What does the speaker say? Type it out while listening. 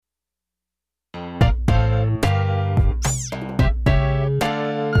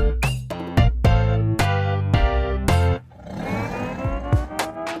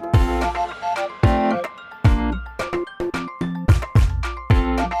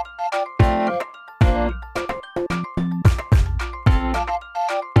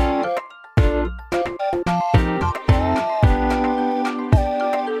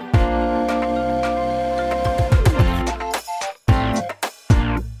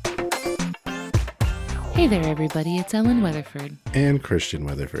Hey there, everybody. It's Ellen Weatherford. And Christian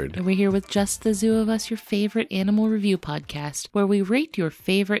Weatherford. And we're here with Just the Zoo of Us, your favorite animal review podcast, where we rate your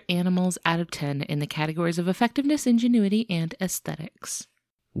favorite animals out of 10 in the categories of effectiveness, ingenuity, and aesthetics.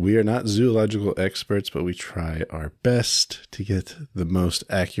 We are not zoological experts, but we try our best to get the most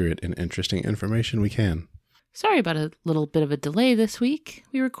accurate and interesting information we can. Sorry about a little bit of a delay this week.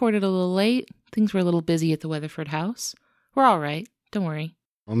 We recorded a little late. Things were a little busy at the Weatherford house. We're all right. Don't worry.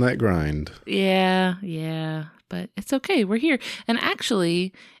 On that grind. Yeah, but it's okay. We're here. And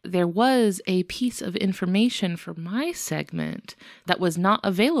actually, there was a piece of information for my segment that was not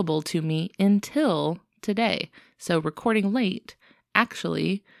available to me until today. So recording late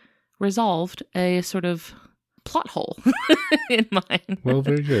actually resolved a sort of plot hole in mine. Well,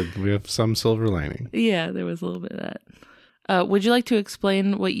 very good. We have some silver lining. Yeah, there was a little bit of that. Would you like to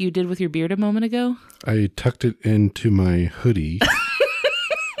explain what you did with your beard a moment ago? I tucked it into my hoodie.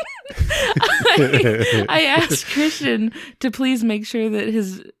 I asked Christian to please make sure that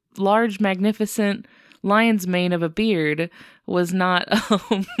his large, magnificent lion's mane of a beard was not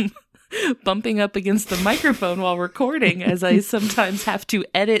bumping up against the microphone while recording, as I sometimes have to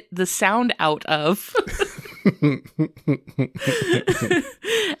edit the sound out of.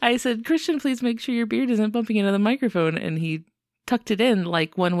 I said, Christian, please make sure your beard isn't bumping into the microphone. And he tucked it in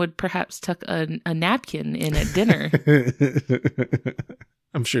like one would perhaps tuck a napkin in at dinner.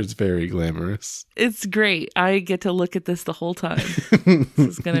 I'm sure it's very glamorous. It's great. I get to look at this the whole time. This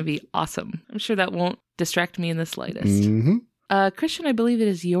is going to be awesome. I'm sure that won't distract me in the slightest. Mm-hmm. Christian, I believe it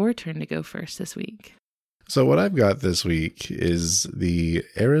is your turn to go first this week. So what I've got this week is the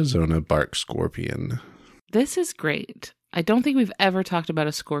Arizona bark scorpion. This is great. I don't think we've ever talked about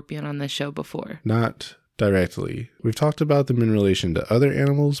a scorpion on this show before. Not directly. We've talked about them in relation to other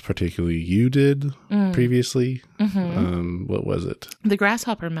animals, particularly you did previously. Mm-hmm. What was it? The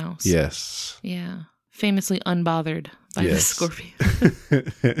grasshopper mouse. Yes. Yeah. Famously unbothered by the scorpion.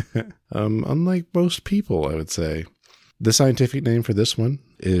 Unlike most people, I would say. The scientific name for this one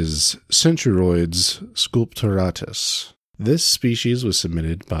is Centuroides sculpturatus. This species was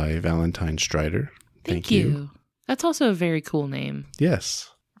submitted by Valentine Strider. Thank you. That's also a very cool name. Yes.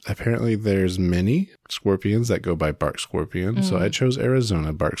 Apparently there's many scorpions that go by bark scorpion, so I chose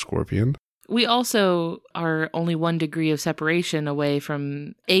Arizona bark scorpion. We also are only 1 degree of separation away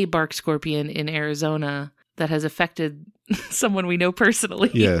from a bark scorpion in Arizona that has affected someone we know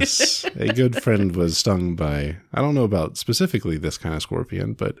personally. Yes. A good friend was stung by, I don't know about specifically this kind of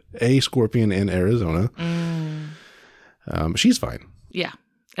scorpion, but a scorpion in Arizona. She's fine. Yeah.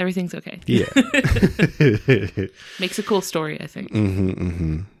 Everything's okay. Yeah. Makes a cool story, I think.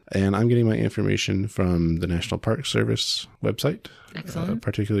 And I'm getting my information from the National Park Service website. Excellent.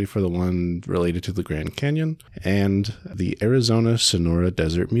 Particularly for the one related to the Grand Canyon and the Arizona Sonora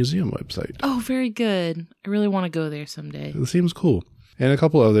Desert Museum website. Oh, very good. I really want to go there someday. It seems cool. And a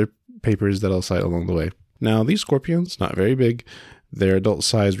couple other papers that I'll cite along the way. Now, these scorpions, not very big. Their adult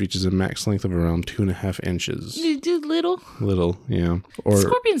size reaches a max length of around 2.5 inches. Little? Little, yeah. Or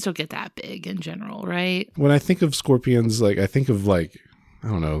scorpions don't get that big in general, right? When I think of scorpions, I think of I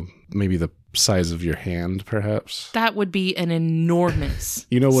don't know, maybe the size of your hand, perhaps. That would be an enormous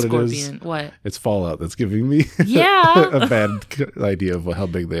You know what scorpion. It is? What? It's Fallout that's giving me a bad idea of how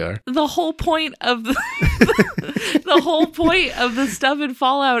big they are. The whole point of the whole point of the stuff in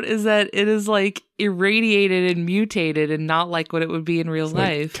Fallout is that it is irradiated and mutated and not like what it would be in real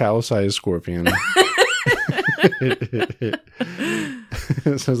life. Cow-sized scorpion.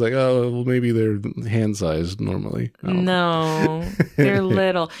 So it's maybe they're hand-sized normally. No, they're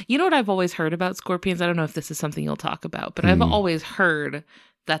little. You know what I've always heard about scorpions? I don't know if this is something you'll talk about, but I've always heard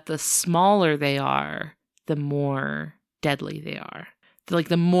that the smaller they are, the more deadly they are.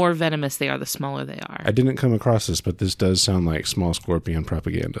 The more venomous they are, the smaller they are. I didn't come across this, but this does sound like small scorpion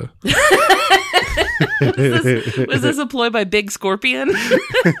propaganda. Was this a ploy by Big Scorpion?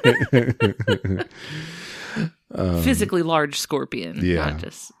 Physically large scorpion. Yeah. Not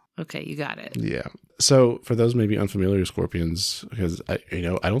just... Okay, you got it. Yeah. So for those maybe unfamiliar with scorpions, because I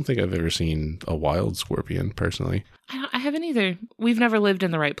don't think I've ever seen a wild scorpion personally. I haven't either. We've never lived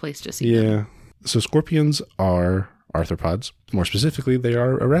in the right place to see them. Yeah. So scorpions are arthropods. More specifically, they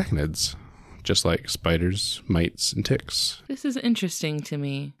are arachnids, just like spiders, mites, and ticks. This is interesting to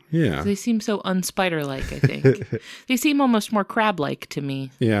me. Yeah. They seem so unspider-like, I think. They seem almost more crab-like to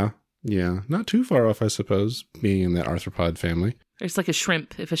me. Yeah. Yeah. Not too far off, I suppose, being in that arthropod family. It's like a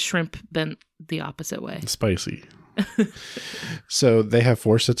shrimp, if a shrimp bent the opposite way. Spicy. So they have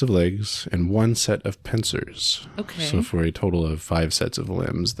 4 sets of legs and 1 set of pincers. Okay. So for a total of 5 sets of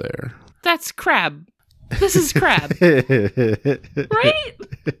limbs there. That's crab. This is crab. Right?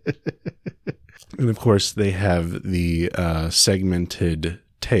 And of course, they have the segmented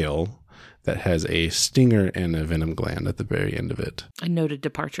tail that has a stinger and a venom gland at the very end of it. A noted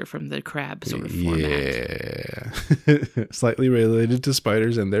departure from the crab sort of format. Yeah. Slightly related to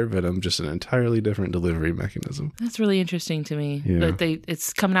spiders and their venom, just an entirely different delivery mechanism. That's really interesting to me. Yeah. But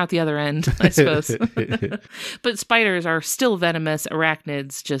it's coming out the other end, I suppose. But spiders are still venomous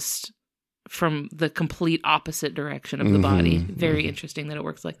arachnids, just from the complete opposite direction of the body. Very interesting that it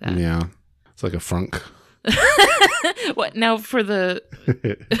works like that. Yeah. It's like a frunk. What now for the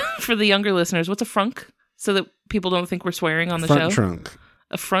younger listeners? What's a frunk? So that people don't think we're swearing on the Front show. trunk.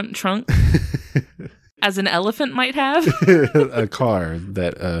 A front trunk, as an elephant might have. A car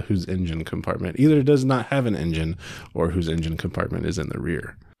that whose engine compartment either does not have an engine or whose engine compartment is in the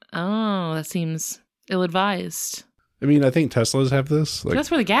rear. Oh, that seems ill-advised. I mean, I think Teslas have this. Like,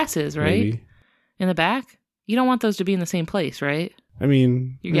 that's where the gas is, right? maybe. In the back. You don't want those to be in the same place, right? I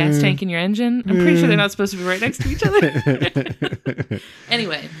mean, your gas tank and your engine. I'm pretty sure they're not supposed to be right next to each other.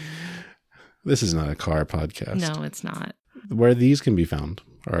 Anyway, this is not a car podcast. No, it's not. Where these can be found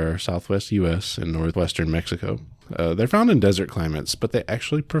are Southwest U.S. and Northwestern Mexico. They're found in desert climates, but they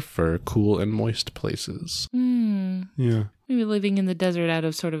actually prefer cool and moist places. Yeah. Maybe living in the desert out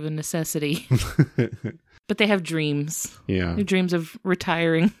of sort of a necessity. But they have dreams. Yeah. They have dreams of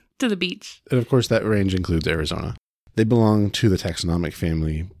retiring to the beach. And of course, that range includes Arizona. They belong to the taxonomic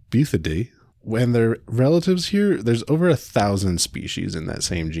family Pūteketeke. When they're relatives here, there's over 1,000 species in that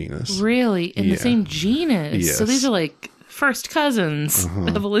same genus. Really? In the same genus? Yes. So these are like first cousins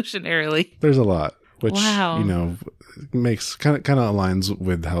evolutionarily. There's a lot, which, wow. makes kind of aligns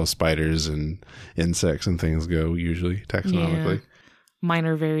with how spiders and insects and things go usually taxonomically. Yeah.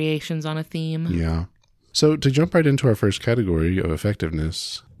 Minor variations on a theme. Yeah. So to jump right into our first category of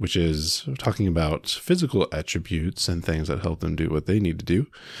effectiveness, which is talking about physical attributes and things that help them do what they need to do,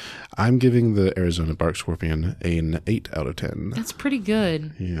 I'm giving the Arizona bark scorpion an 8 out of 10. That's pretty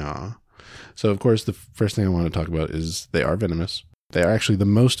good. Yeah. So, of course, the first thing I want to talk about is they are venomous. They are actually the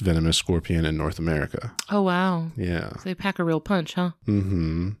most venomous scorpion in North America. Oh, wow. Yeah. So they pack a real punch, huh?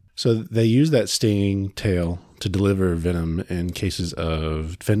 Mm-hmm. So they use that stinging tail to deliver venom in cases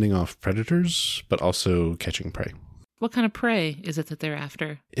of fending off predators, but also catching prey. What kind of prey is it that they're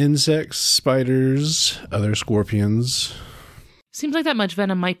after? Insects, spiders, other scorpions. Seems like that much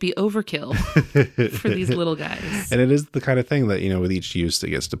venom might be overkill for these little guys. And it is the kind of thing that, with each use it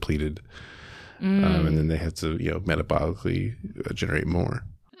gets depleted. And then they have to, metabolically generate more.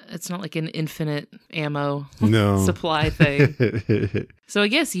 It's not like an infinite ammo supply thing. So I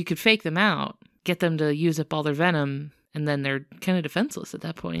guess you could fake them out, get them to use up all their venom, and then they're kind of defenseless at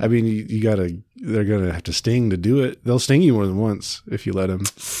that point. I mean, they're going to have to sting to do it. They'll sting you more than once if you let them.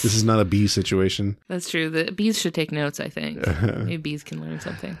 This is not a bee situation. That's true. The bees should take notes, I think. Maybe bees can learn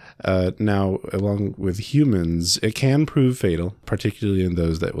something. Now, along with humans, it can prove fatal, particularly in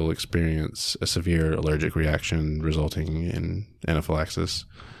those that will experience a severe allergic reaction resulting in anaphylaxis.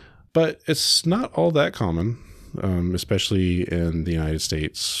 But it's not all that common, especially in the United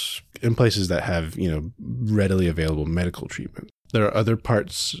States, in places that have, readily available medical treatment. There are other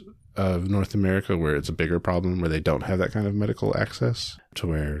parts of North America where it's a bigger problem, where they don't have that kind of medical access, to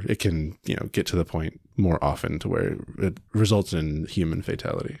where it can, get to the point more often to where it results in human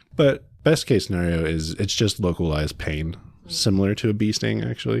fatality. But best case scenario is it's just localized pain, similar to a bee sting,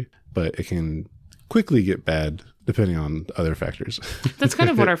 actually, but it can quickly get bad depending on other factors. That's kind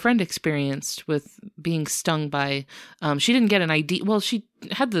of what our friend experienced with being stung by, she didn't get an ID. Well, she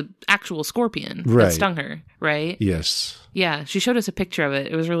had the actual scorpion that stung her, right? Yes. Yeah, she showed us a picture of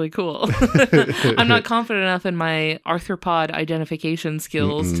it. It was really cool. I'm not confident enough in my arthropod identification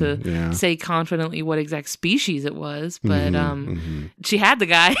skills to say confidently what exact species it was, but she had the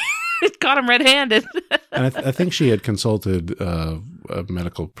guy. Caught him red-handed. And I think she had consulted a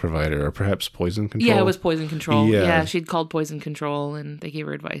medical provider, or perhaps poison control. Yeah, it was poison control. Yeah, she'd called poison control, and they gave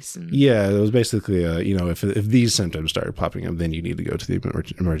her advice. And yeah, it was basically, if these symptoms started popping up, then you need to go to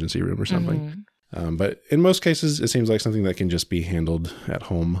the emergency room or something. But in most cases, it seems like something that can just be handled at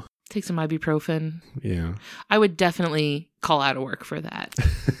home. Take some ibuprofen. Yeah. I would definitely call out of work for that.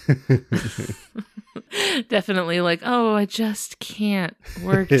 Definitely I just can't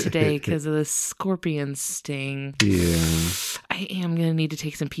work today because of the scorpion sting. Yeah. I am going to need to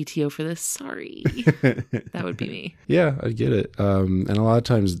take some PTO for this. Sorry. That would be me. Yeah, I get it. And a lot of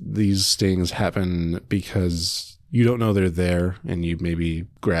times these stings happen because you don't know they're there and you maybe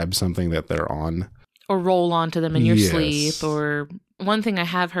grab something that they're on. Or roll onto them in your sleep. Or one thing I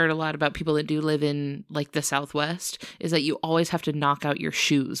have heard a lot about people that do live in the Southwest is that you always have to knock out your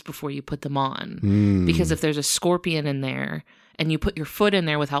shoes before you put them on. Because if there's a scorpion in there, and you put your foot in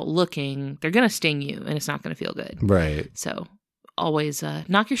there without looking, they're going to sting you and it's not going to feel good. Right. So always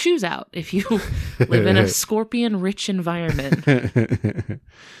knock your shoes out if you live in a scorpion-rich environment.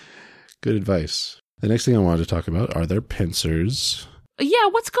 Good advice. The next thing I wanted to talk about are their pincers. Yeah,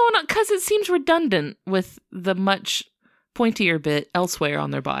 what's going on? Because it seems redundant with the much pointier bit elsewhere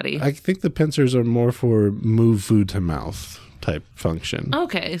on their body. I think the pincers are more for move food to mouth type function.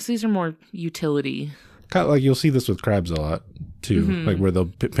 Okay, so these are more utility. Kind of like you'll see this with crabs a lot too, like where they'll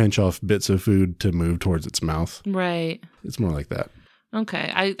pinch off bits of food to move towards its mouth. Right. It's more like that.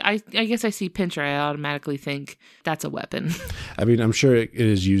 Okay, I guess I see pincher. I automatically think that's a weapon. I mean, I'm sure it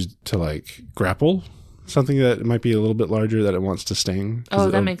is used to like grapple something that might be a little bit larger that it wants to sting. Oh,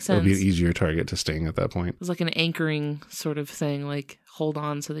 that makes sense. It'll be an easier target to sting at that point. It's like an anchoring sort of thing, like hold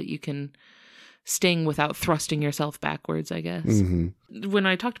on so that you can sting without thrusting yourself backwards, I guess. Mm-hmm. When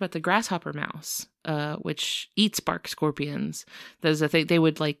I talked about the grasshopper mouse, which eats bark scorpions, there's a thing, they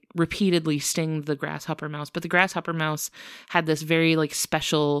would like repeatedly sting the grasshopper mouse, but the grasshopper mouse had this very like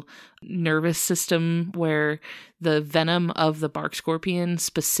special nervous system where the venom of the bark scorpion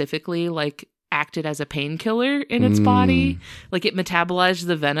specifically like acted as a painkiller in its body. Like it metabolized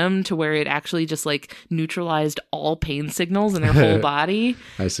the venom to where it actually just like neutralized all pain signals in their whole body.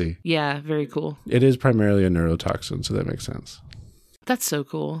 I see. Yeah, very cool. It is primarily a neurotoxin, so that makes sense. That's so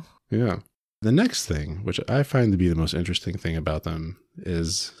cool. Yeah. The next thing, which I find to be the most interesting thing about them,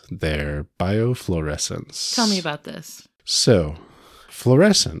 is their biofluorescence. Tell me about this. So,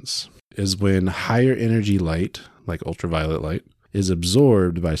 fluorescence is when higher energy light, like ultraviolet light, is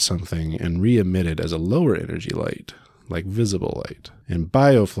absorbed by something and re-emitted as a lower energy light, like visible light. And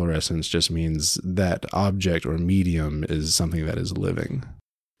biofluorescence just means that object or medium is something that is living.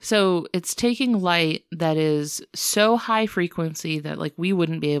 So it's taking light that is so high frequency that like we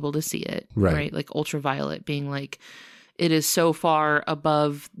wouldn't be able to see it, right? Like ultraviolet being like, it is so far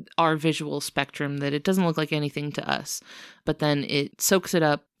above our visual spectrum that it doesn't look like anything to us. But then it soaks it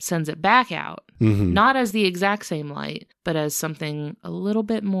up, sends it back out, not as the exact same light, but as something a little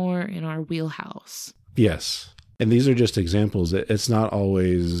bit more in our wheelhouse. Yes. And these are just examples. It's not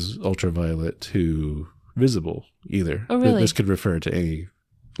always ultraviolet to visible either. Oh, really? This could refer to any,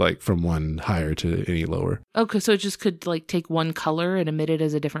 like from one higher to any lower. Okay, so it just could like take one color and emit it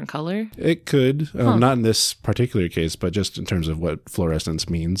as a different color? It could. Not in this particular case, but just in terms of what fluorescence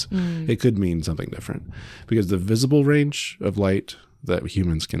means. It could mean something different. Because the visible range of light that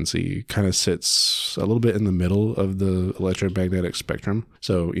humans can see kind of sits a little bit in the middle of the electromagnetic spectrum.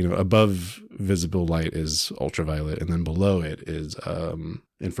 So, above visible light is ultraviolet, and then below it is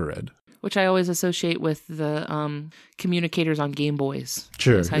infrared. Which I always associate with the communicators on Game Boys.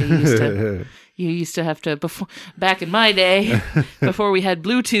 Sure. That's how you used to have to, back in my day, before we had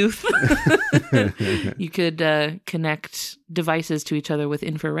Bluetooth, you could connect devices to each other with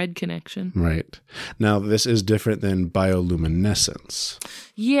infrared connection. Right. Now, this is different than bioluminescence.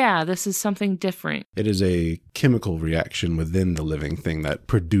 Yeah, this is something different. It is a chemical reaction within the living thing that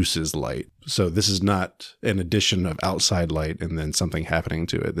produces light. So this is not an addition of outside light and then something happening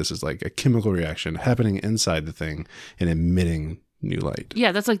to it. This is like a chemical reaction happening inside the thing and emitting new light.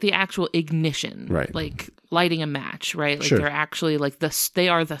 Yeah, that's like the actual ignition. Right. Like lighting a match, right? Like Sure. They're actually like they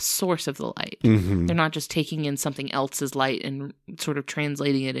are the source of the light. Mm-hmm. They're not just taking in something else's light and sort of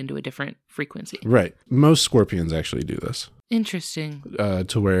translating it into a different frequency. Right. Most scorpions actually do this. Interesting.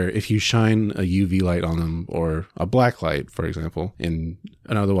 To where if you shine a UV light on them or a black light, for example, in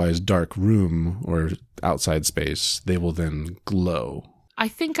an otherwise dark room or outside space, they will then glow. I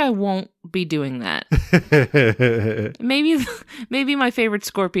think I won't be doing that. Maybe my favorite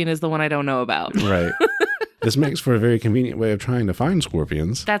scorpion is the one I don't know about. Right. This makes for a very convenient way of trying to find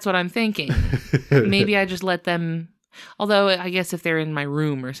scorpions. That's what I'm thinking. Maybe I just let them... Although, I guess if they're in my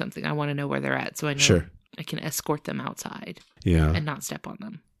room or something, I want to know where they're at so I know Sure. I can escort them outside. Yeah. And not step on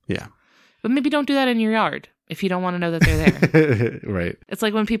them. Yeah. But maybe don't do that in your yard if you don't want to know that they're there. Right. It's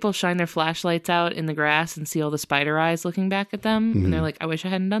like when people shine their flashlights out in the grass and see all the spider eyes looking back at them. And they're like, I wish I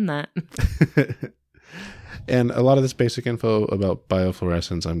hadn't done that. And a lot of this basic info about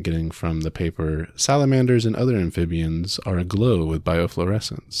biofluorescence I'm getting from the paper Salamanders and Other Amphibians Are Aglow with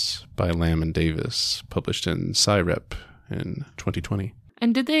Biofluorescence by Lamb and Davis, published in SciRep in 2020.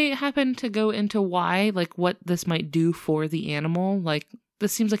 And did they happen to go into why, like what this might do for the animal? Like,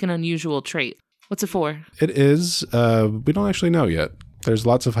 this seems like an unusual trait. What's it for? It is. We don't actually know yet. There's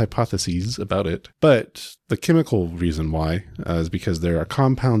lots of hypotheses about it. But the chemical reason why is because there are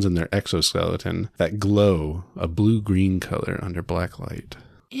compounds in their exoskeleton that glow a blue-green color under black light.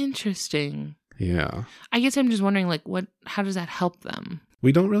 Interesting. Yeah. I guess I'm just wondering, like, how does that help them?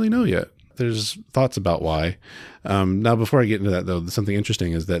 We don't really know yet. there's thoughts about why. Now, before I get into that, though, something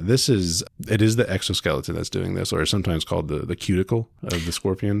interesting is that it is the exoskeleton that's doing this, or sometimes called the cuticle of the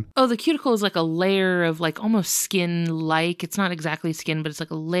scorpion. Oh, the cuticle is like a layer of like almost skin-like. It's not exactly skin, but it's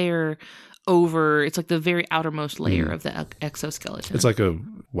like a layer over. It's like the very outermost layer of the exoskeleton. It's like a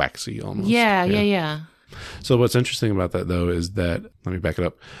waxy almost. Yeah. So what's interesting about that, though, is that, let me back it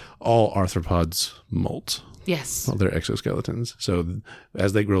up, all arthropods molt. Yes. Well, they're exoskeletons. So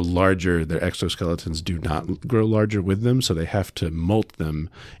as they grow larger, their exoskeletons do not grow larger with them. So they have to molt them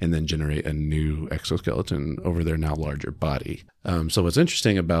and then generate a new exoskeleton over their now larger body. So what's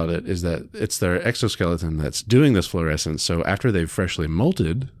interesting about it is that it's their exoskeleton that's doing this fluorescence. So after they've freshly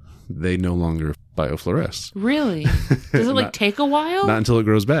molted, they no longer biofluoresce. Really? Does it take a while? Not until it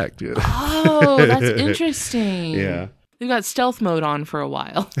grows back. Oh, that's interesting. Yeah. They've got stealth mode on for a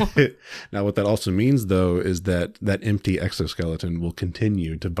while. Now, what that also means, though, is that empty exoskeleton will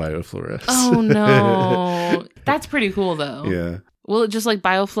continue to biofluoresce. Oh, no. That's pretty cool, though. Yeah. Will it just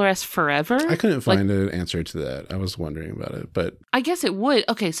biofluoresce forever? I couldn't find an answer to that. I was wondering about it, but I guess it would.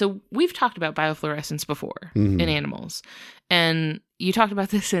 Okay, so we've talked about biofluorescence before in animals. And you talked about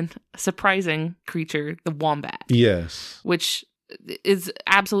this in a surprising creature, the wombat. Yes. Which is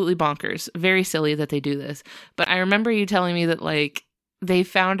absolutely bonkers. Very silly that they do this. But I remember you telling me that they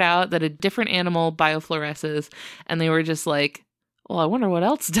found out that a different animal biofluoresces, and they were just like, well, I wonder what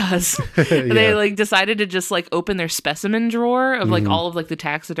else does. Yeah. They decided to just open their specimen drawer of all of the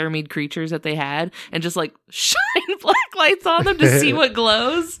taxidermied creatures that they had and just shine black lights on them to see what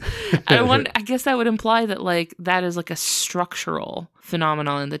glows. I guess that would imply that that is a structural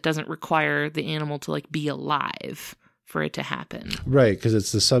phenomenon that doesn't require the animal to be alive for it to happen. Right, because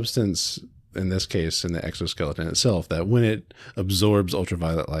it's the substance, in this case, in the exoskeleton itself, that when it absorbs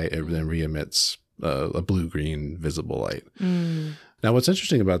ultraviolet light, it then re-emits a blue-green visible light. Now, what's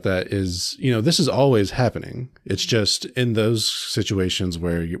interesting about that is, this is always happening. It's just in those situations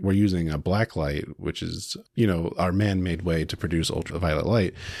where we're using a black light, which is, our man-made way to produce ultraviolet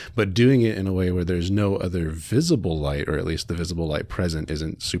light, but doing it in a way where there's no other visible light, or at least the visible light present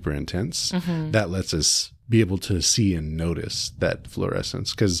isn't super intense. That lets us be able to see and notice that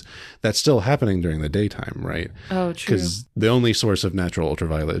fluorescence, because that's still happening during the daytime, right? Oh, true. Because the only source of natural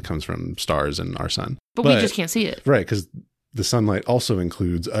ultraviolet comes from stars and our sun. But we just can't see it. Right, because the sunlight also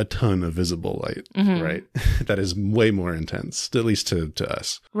includes a ton of visible light, right? That is way more intense, at least to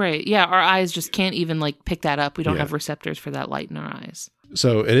us. Right, yeah, our eyes just can't even pick that up. We don't have receptors for that light in our eyes.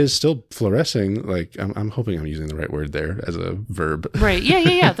 So it is still fluorescing. I'm hoping I'm using the right word there as a verb. Right.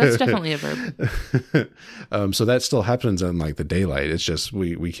 Yeah. That's definitely a verb. So that still happens in the daylight. It's just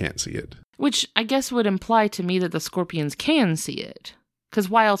we can't see it. Which I guess would imply to me that the scorpions can see it. Because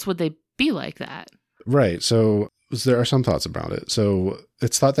why else would they be like that? Right. So there are some thoughts about it. So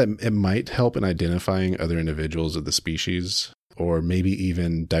it's thought that it might help in identifying other individuals of the species, or maybe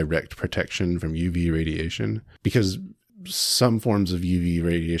even direct protection from UV radiation, because some forms of UV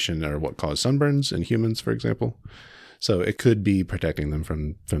radiation are what cause sunburns in humans, for example. So it could be protecting them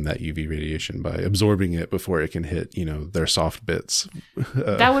from that UV radiation by absorbing it before it can hit, their soft bits.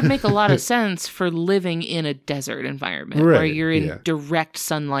 That would make a lot of sense for living in a desert environment, right, where you're in direct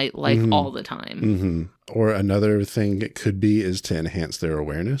sunlight all the time. Or another thing it could be is to enhance their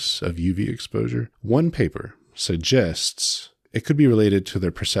awareness of UV exposure. One paper suggests it could be related to their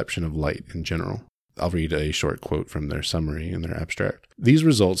perception of light in general. I'll read a short quote from their summary in their abstract. These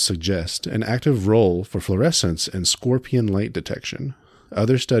results suggest an active role for fluorescence in scorpion light detection.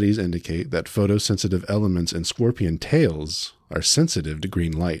 Other studies indicate that photosensitive elements in scorpion tails are sensitive to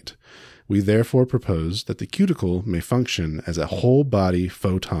green light. We therefore propose that the cuticle may function as a whole-body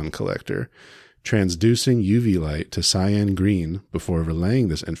photon collector, transducing UV light to cyan green before relaying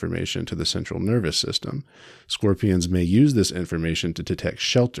this information to the central nervous system. Scorpions may use this information to detect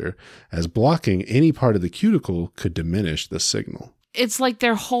shelter, as blocking any part of the cuticle could diminish the signal. It's like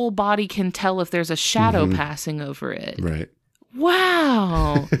their whole body can tell if there's a shadow passing over it. Right.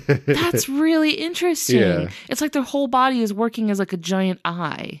 Wow. That's really interesting. Yeah. It's like their whole body is working as a giant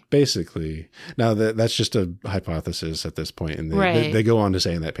eye. Basically. Now, that's just a hypothesis at this point. And they go on to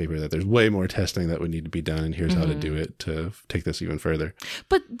say in that paper that there's way more testing that would need to be done, and here's how to do it to take this even further.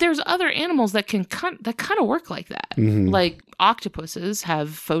 But there's other animals that kind of work like that. Like octopuses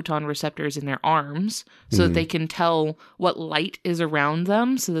have photon receptors in their arms so that they can tell what light is around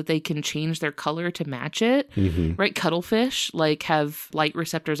them so that they can change their color to match it, right? Cuttlefish like have light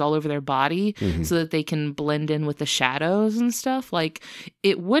receptors all over their body so that they can blend in with the shadows and stuff. Like,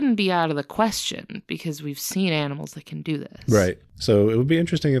 it wouldn't be out of the question because we've seen animals that can do this. Right. So it would be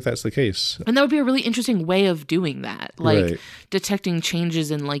interesting if that's the case. And that would be a really interesting way of doing that. Like detecting changes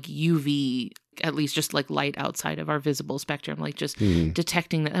in like UV, at least just like light outside of our visible spectrum, like just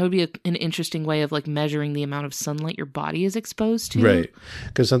detecting that. That would be an interesting way of like measuring the amount of sunlight your body is exposed to. Right.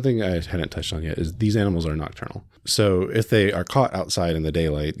 Because something I hadn't touched on yet is these animals are nocturnal. So if they are caught outside in the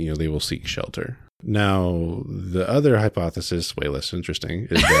daylight, they will seek shelter. Now, the other hypothesis, way less interesting,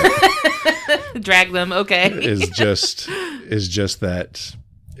 is that drag them, okay. is just that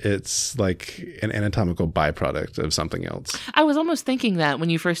it's like an anatomical byproduct of something else. I was almost thinking that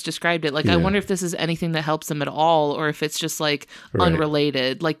when you first described it. Like, I wonder if this is anything that helps them at all, or if it's just like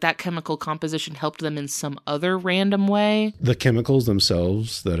unrelated. Like that chemical composition helped them in some other random way. The chemicals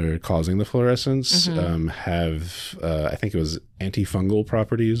themselves that are causing the fluorescence have, I think it was antifungal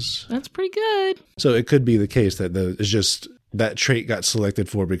properties. That's pretty good. So it could be the case that it's just that trait got selected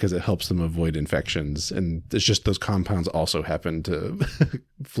for because it helps them avoid infections. And it's just those compounds also happen to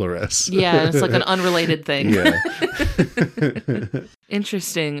fluoresce. Yeah, it's like an unrelated thing. Yeah.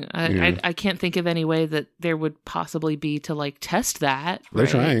 Interesting. I can't think of any way that there would possibly be to like test that. They're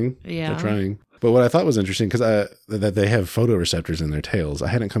right? trying. Yeah. They're trying. But what I thought was interesting, because that they have photoreceptors in their tails. I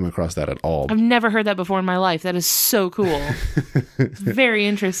hadn't come across that at all. I've never heard that before in my life. That is so cool. It's very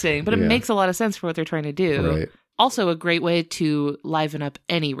interesting. But it makes a lot of sense for what they're trying to do. Right. Also a great way to liven up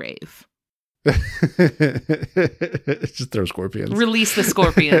any rave. Just throw scorpions. Release the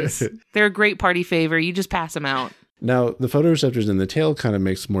scorpions. They're a great party favor. You just pass them out. Now, the photoreceptors in the tail kind of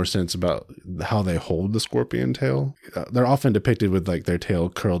makes more sense about how they hold the scorpion tail. They're often depicted with like their tail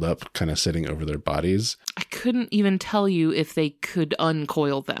curled up, kind of sitting over their bodies. I couldn't even tell you if they could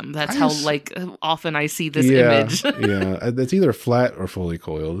uncoil them. That's how like often I see this image. Yeah, it's either flat or fully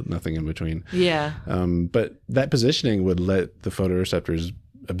coiled, nothing in between. Yeah. But that positioning would let the photoreceptors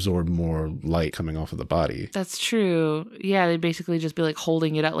absorb more light coming off of the body. That's true. Yeah, they'd basically just be like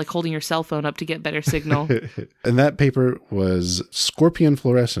holding it up, like holding your cell phone up to get better signal. And that paper was Scorpion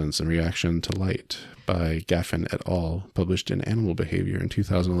Fluorescence in Reaction to Light by Gaffin et al., published in Animal Behavior in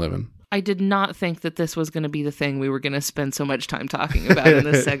 2011. I did not think that this was going to be the thing we were going to spend so much time talking about in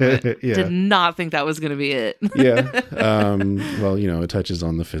this segment. Did not think that was going to be it. Well, it touches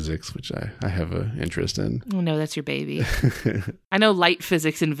on the physics, which I have an interest in. Oh, no, that's your baby. I know light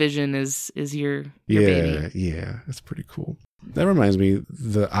physics and vision is your baby. Yeah, that's pretty cool. That reminds me,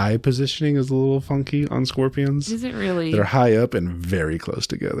 the eye positioning is a little funky on scorpions. Is it really? They're high up and very close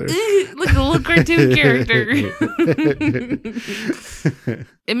together. Like a little cartoon character.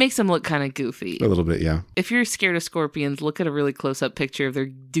 It makes them look kind of goofy. A little bit, yeah. If you're scared of scorpions, look at a really close-up picture of their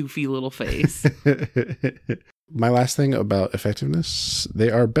doofy little face. My last thing about effectiveness,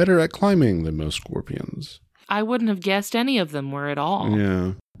 they are better at climbing than most scorpions. I wouldn't have guessed any of them were at all.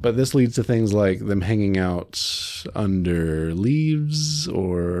 Yeah. But this leads to things like them hanging out under leaves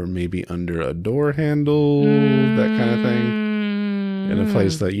or maybe under a door handle, that kind of thing, in a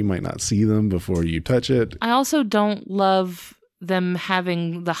place that you might not see them before you touch it. I also don't love them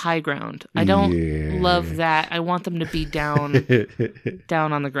having the high ground. I don't love that. I want them to be down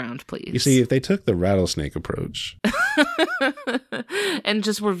on the ground, please. You see, if they took the rattlesnake approach and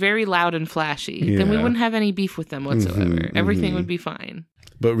just were very loud and flashy, then we wouldn't have any beef with them whatsoever. Everything would be fine.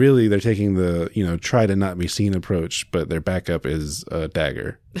 But really, they're taking the, try to not be seen approach, but their backup is a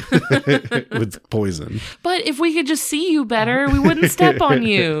dagger with poison. But if we could just see you better, we wouldn't step on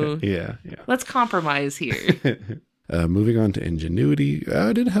you. Yeah. Let's compromise here. Moving on to ingenuity.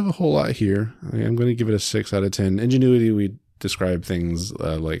 I didn't have a whole lot here. I'm going to give it a 6 out of 10. Ingenuity, we describe things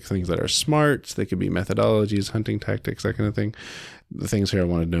like things that are smart. They could be methodologies, hunting tactics, that kind of thing. The things here I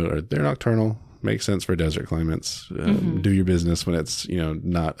want to note are they're nocturnal. Makes sense for desert climates. Do your business when it's,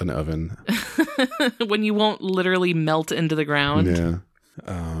 not an oven. When you won't literally melt into the ground. Yeah.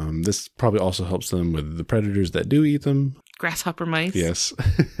 This probably also helps them with the predators that do eat them. Grasshopper mice. Yes.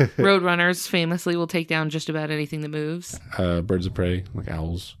 Roadrunners famously will take down just about anything that moves. Birds of prey, like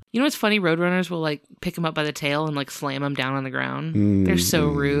owls. You know what's funny? Roadrunners will like pick them up by the tail and like slam them down on the ground. They're so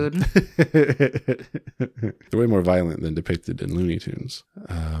rude. They're way more violent than depicted in Looney Tunes.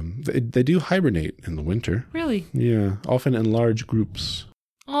 They do hibernate in the winter. Really? Yeah, often in large groups.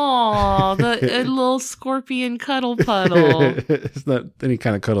 Oh, the little scorpion cuddle puddle. It's not any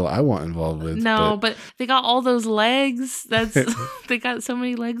kind of cuddle I want involved with. No, but they got all those legs. They got so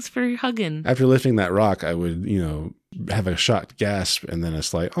many legs for hugging. After lifting that rock, I would, have a shocked gasp and then a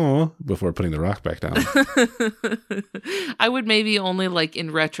slight "oh" before putting the rock back down. I would maybe only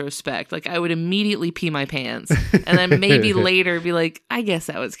in retrospect, I would immediately pee my pants, and then maybe later be like, I guess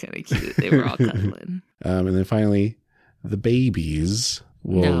that was kind of cute. They were all cuddling. And then finally, the babies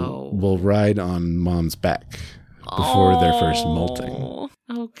will ride on mom's back before their first molting.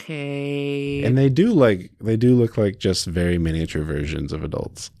 Okay. And they do look like just very miniature versions of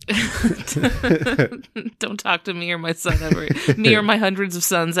adults. Don't talk to me or my son ever. Me or my hundreds of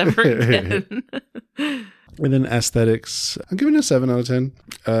sons ever again. And then aesthetics, I'm giving it a 7 out of 10.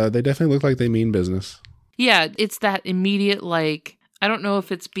 They definitely look like they mean business. Yeah, it's that immediate I don't know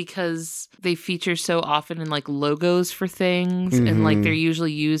if it's because they feature so often in logos for things, and they're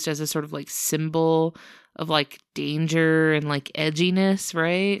usually used as a sort of symbol of danger and edginess,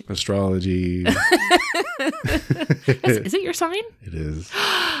 right? Astrology. Is it your sign? It is.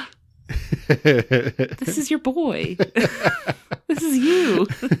 This is your boy. This is you.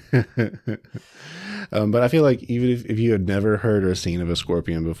 But I feel like even if you had never heard or seen of a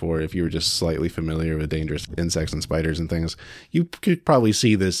scorpion before, if you were just slightly familiar with dangerous insects and spiders and things, you could probably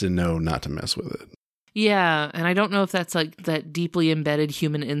see this and know not to mess with it. Yeah, and I don't know if that's that deeply embedded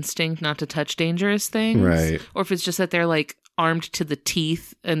human instinct not to touch dangerous things. Right. Or if it's just that they're armed to the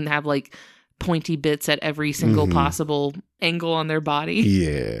teeth and have pointy bits at every single possible angle on their body.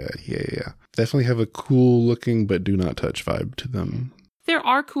 Yeah. Definitely have a cool looking but do not touch vibe to them. There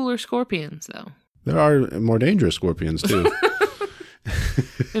are cooler scorpions, though. There are more dangerous scorpions, too.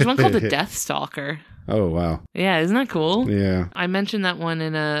 There's one called the Death Stalker. Oh, wow. Yeah, isn't that cool? Yeah. I mentioned that one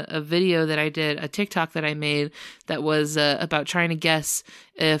in a video that I did, a TikTok that I made that was about trying to guess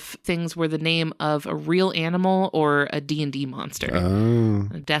if things were the name of a real animal or a D&D monster. Oh.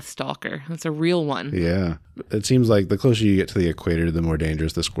 A Death Stalker. That's a real one. Yeah. It seems like the closer you get to the equator, the more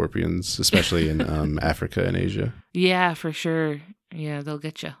dangerous the scorpions, especially in Africa and Asia. Yeah, for sure. Yeah, they'll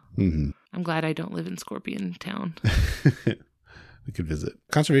get you. Mm-hmm. I'm glad I don't live in Scorpion Town. We could visit.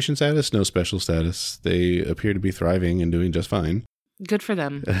 Conservation status, no special status. They appear to be thriving and doing just fine. Good for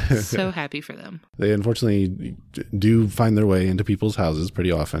them. So happy for them. They unfortunately do find their way into people's houses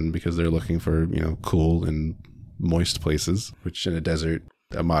pretty often because they're looking for, cool and moist places, which in a desert,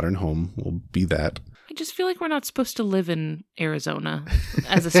 a modern home will be that. I just feel like we're not supposed to live in Arizona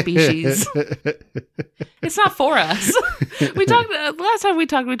as a species. It's not for us. Last time we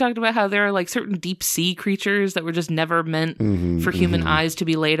talked about how there are certain deep sea creatures that were just never meant for human eyes to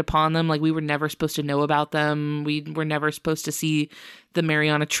be laid upon them. We were never supposed to know about them. We were never supposed to see the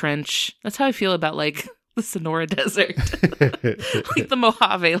Mariana Trench. That's how I feel about the Sonora Desert. The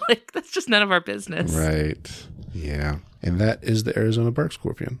Mojave. That's just none of our business. Right. Yeah. And that is the Arizona bark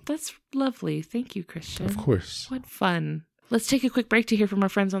scorpion. That's lovely. Thank you, Christian. Of course. What fun. Let's take a quick break to hear from our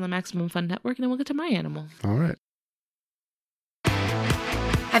friends on the Maximum Fun Network, and then we'll get to my animal. All right.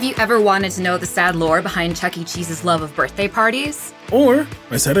 Have you ever wanted to know the sad lore behind Chuck E. Cheese's love of birthday parties? Or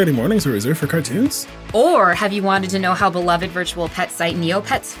why Saturday mornings are reserved for cartoons? Or have you wanted to know how beloved virtual pet site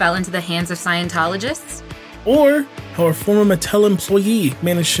Neopets fell into the hands of Scientologists? Or how a former Mattel employee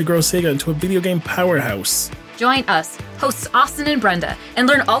managed to grow Sega into a video game powerhouse? Join us, hosts Austin and Brenda, and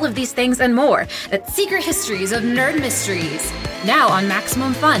learn all of these things and more at Secret Histories of Nerd Mysteries, now on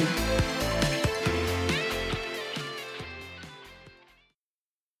Maximum Fun.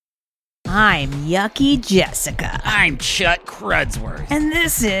 I'm Yucky Jessica. I'm Chuck Crudsworth. And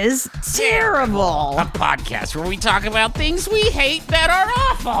this is Terrible, a podcast where we talk about things we hate that are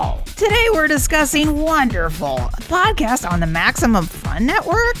awful. Today we're discussing Wonderful, a podcast on the Maximum Fun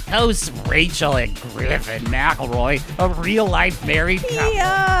Network. Hosts Rachel and Griffin McElroy, a real-life married couple,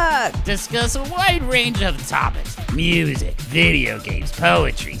 Yuck. discuss a wide range of topics: music, video games,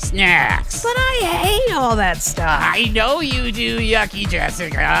 poetry, snacks. But I hate all that stuff. I know you do, Yucky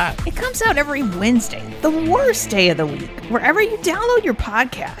Jessica. It comes out every Wednesday, the worst day of the week, wherever you download your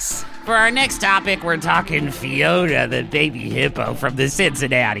podcasts. For our next topic, we're talking Fiona, the baby hippo from the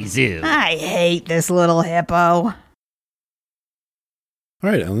Cincinnati Zoo. I hate this little hippo. All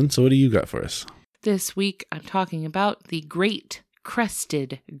right, Ellen, so what do you got for us? This week, I'm talking about the great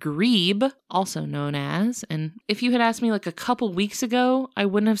crested grebe, also known as, and if you had asked me like a couple weeks ago, I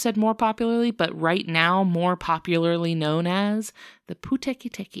wouldn't have said more popularly, but right now more popularly known as the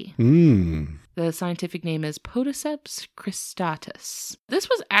Pūteketeke. The scientific name is Podiceps cristatus. This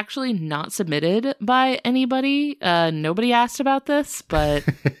was actually not submitted by anybody. Nobody asked about this, but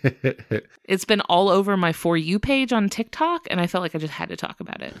it's been all over my For You page on TikTok, and I felt like I just had to talk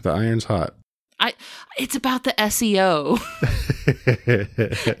about it. The iron's hot. It's about the SEO.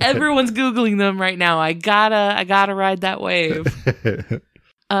 Everyone's Googling them right now. I gotta ride that wave.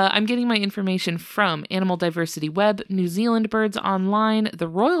 I'm getting my information from Animal Diversity Web, New Zealand Birds Online, the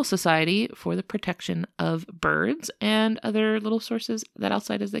Royal Society for the Protection of Birds, and other little sources that I'll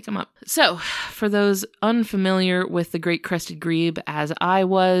cite as they come up. So, for those unfamiliar with the great crested grebe, as I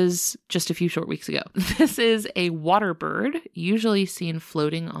was just a few short weeks ago, this is a water bird, usually seen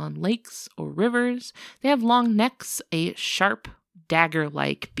floating on lakes or rivers. They have long necks, a sharp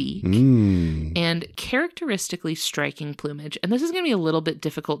dagger-like beak, and characteristically striking plumage. And this is going to be a little bit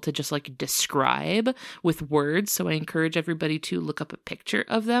difficult to just like describe with words, so I encourage everybody to look up a picture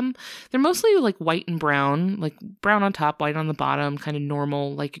of them. They're mostly like white and brown, like brown on top, white on the bottom, kind of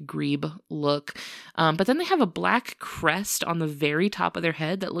normal like grebe look. But then they have a black crest on the very top of their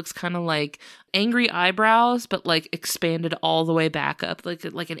head that looks kind of like angry eyebrows, but like expanded all the way back up, like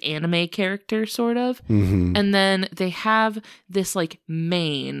an anime character sort of. And then they have this like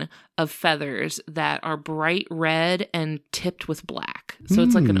mane of feathers that are bright red and tipped with black. So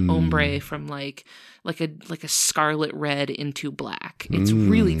it's like an ombre from like a scarlet red into black. It's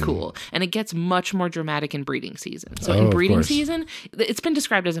really cool. And it gets much more dramatic in breeding season. So in breeding season, it's been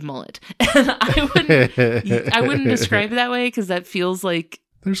described as a mullet. And I wouldn't describe it that way because that feels like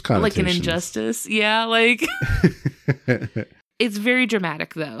there's like an injustice. Yeah, like it's very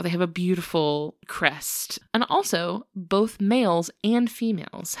dramatic though. They have a beautiful crest. And also, both males and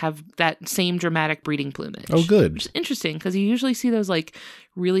females have that same dramatic breeding plumage. Oh, good. Which is interesting because you usually see those like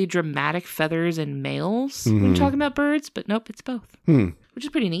really dramatic feathers in males when talking about birds, but nope, it's both. Which is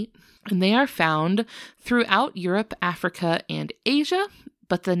pretty neat. And they are found throughout Europe, Africa, and Asia.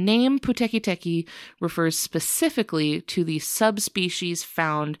 But the name Pūteketeke refers specifically to the subspecies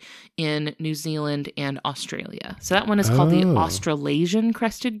found in New Zealand and Australia. So that one is called the Australasian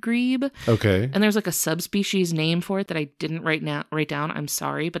crested grebe. Okay. And there's like a subspecies name for it that I didn't write down. I'm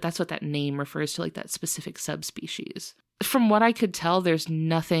sorry, but that's what that name refers to, like that specific subspecies. From what I could tell, there's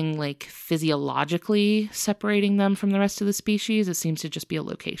nothing like physiologically separating them from the rest of the species. It seems to just be a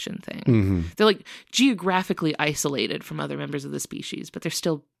location thing. They're like geographically isolated from other members of the species, but they're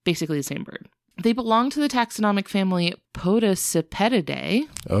still basically the same bird. They belong to the taxonomic family Pūteketeke.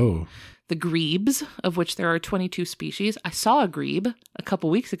 Oh. The grebes, of which there are 22 species. I saw a grebe a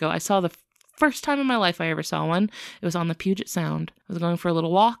couple weeks ago. I saw the first time in my life I ever saw one. It was on the Puget Sound. I was going for a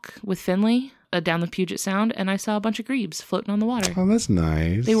little walk with Finley down the Puget Sound, and I saw a bunch of grebes floating on the water. Oh, that's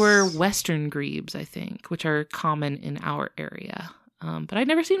nice. They were western grebes, I think, which are common in our area. But I'd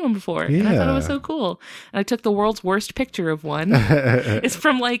never seen one before, and I thought it was so cool. And I took the world's worst picture of one. It's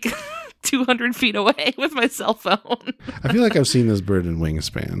from like 200 feet away with my cell phone. I feel like I've seen this bird in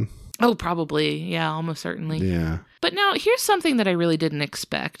Wingspan. Oh, probably. Yeah, almost certainly. Yeah. But now, here's something that I really didn't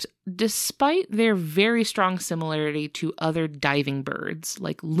expect. Despite their very strong similarity to other diving birds,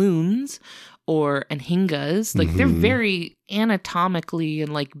 like loons or anhingas, like they're very anatomically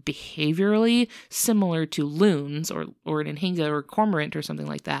and like behaviorally similar to loons or an anhinga or cormorant or something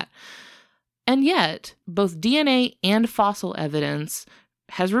like that. And yet, both DNA and fossil evidence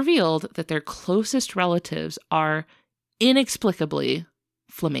has revealed that their closest relatives are inexplicably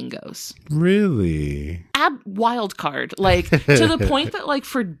flamingos. Really? Wild card. Like, to the point that, like,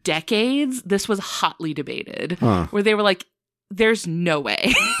 for decades, this was hotly debated. Where they were like, there's no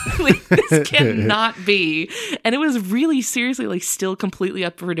way. Like, this cannot be. And it was really seriously, like, still completely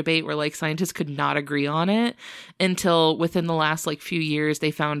up for debate where, like, scientists could not agree on it until within the last, like, few years,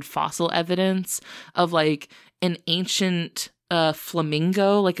 they found fossil evidence of, like, an ancient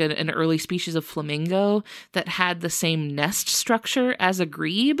flamingo, like an early species of flamingo that had the same nest structure as a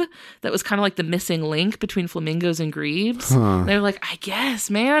grebe. That was kind of like the missing link between flamingos and grebes. They're like, I guess,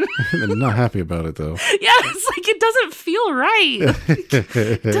 man. I'm not happy about it though. Yeah, it's like it doesn't feel right.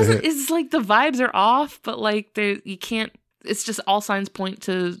 It's like the vibes are off, but like you can't. It's just all signs point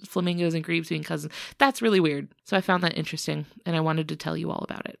to flamingos and grebes being cousins. That's really weird. So I found that interesting, and I wanted to tell you all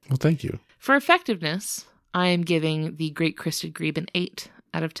about it. Well, thank you. For effectiveness, I am giving the great crested grebe an 8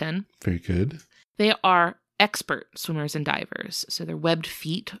 out of 10. Very good. They are expert swimmers and divers, so their webbed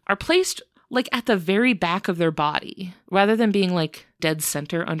feet are placed like at the very back of their body, rather than being like dead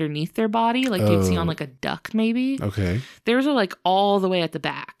center underneath their body, like you'd see on like a duck maybe. Okay. Theirs are like all the way at the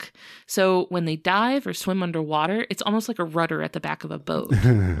back. So when they dive or swim underwater, it's almost like a rudder at the back of a boat,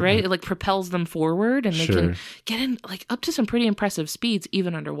 right? It like propels them forward, and they can get in like up to some pretty impressive speeds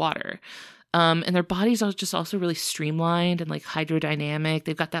even underwater. And their bodies are just also really streamlined and like hydrodynamic.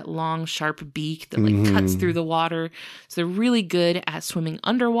 They've got that long, sharp beak that like cuts through the water. So they're really good at swimming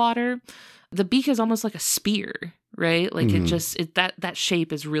underwater. The beak is almost like a spear, right? Like that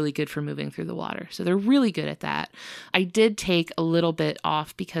shape is really good for moving through the water. So they're really good at that. I did take a little bit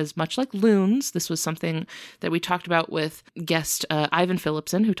off because much like loons, this was something that we talked about with guest Ivan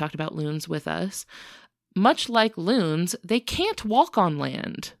Phillipson, who talked about loons with us. Much like loons, they can't walk on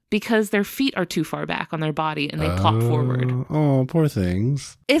land because their feet are too far back on their body and they plop forward. Oh, poor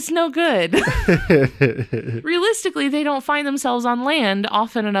things. It's no good. Realistically, they don't find themselves on land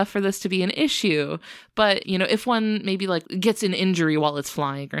often enough for this to be an issue. But, you know, if one maybe like gets an injury while it's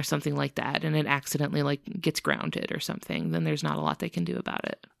flying or something like that, and it accidentally like gets grounded or something, then there's not a lot they can do about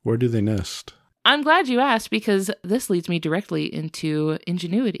it. Where do they nest? I'm glad you asked, because this leads me directly into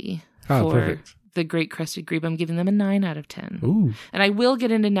ingenuity. Perfect. The great crested grebe. I'm giving them a 9 out of 10. Ooh. And I will get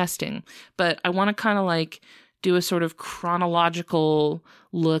into nesting, but I want to kind of like do a sort of chronological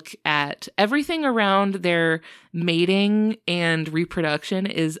look at everything around their mating and reproduction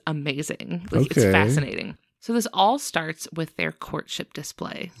is amazing. Like, It's fascinating. So this all starts with their courtship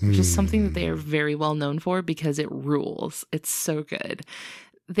display, which is something that they are very well known for because it rules. It's so good.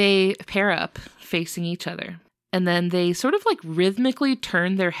 They pair up facing each other. And then they sort of like rhythmically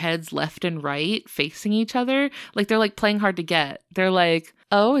turn their heads left and right facing each other. Like they're like playing hard to get. They're like,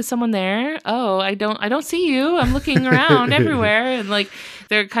 oh, is someone there? Oh, I don't see you. I'm looking around everywhere. And like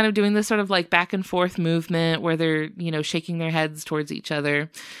they're kind of doing this sort of like back and forth movement where they're, you know, shaking their heads towards each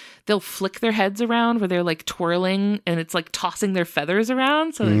other. They'll flick their heads around where they're like twirling and it's like tossing their feathers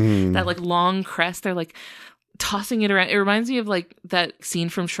around. So that like long crest, they're like tossing it around. It reminds me of like that scene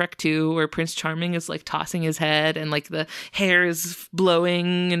from Shrek 2 where Prince Charming is like tossing his head and like the hair is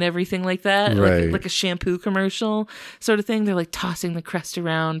blowing and everything like that. Right. Like a shampoo commercial sort of thing. They're like tossing the crest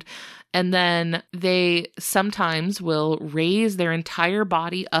around. And then they sometimes will raise their entire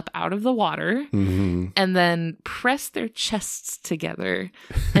body up out of the water and then press their chests together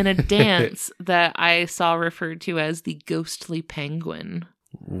in a dance that I saw referred to as the ghostly penguin.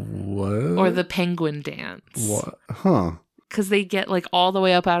 What? Or the penguin dance. What? Huh. Because they get like all the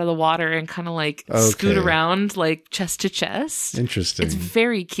way up out of the water and kind of like scoot around like chest to chest. Interesting. It's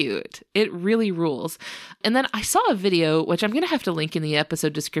very cute. It really rules. And then I saw a video, which I'm going to have to link in the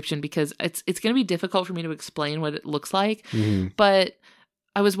episode description because it's going to be difficult for me to explain what it looks like. But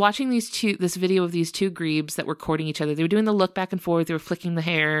I was watching this video of these two grebes that were courting each other. They were doing the look back and forth. They were flicking the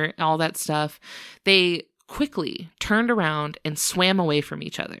hair, all that stuff. They quickly turned around and swam away from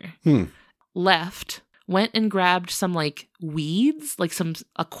each other. Left, went and grabbed some like weeds, like some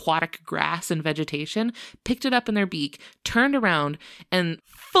aquatic grass and vegetation, picked it up in their beak, turned around and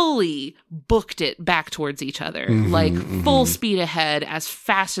fully booked it back towards each other, like full speed ahead, as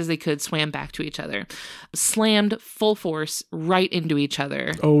fast as they could, swam back to each other, slammed full force right into each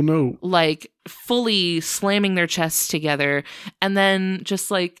other. Oh no. Like fully slamming their chests together, and then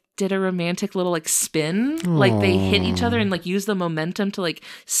just like did a romantic little like spin. Aww. Like they hit each other and like use the momentum to like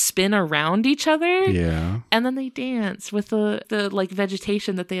spin around each other. Yeah. And then they danced with the like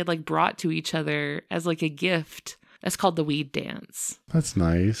vegetation that they had like brought to each other as like a gift. That's called the weed dance. That's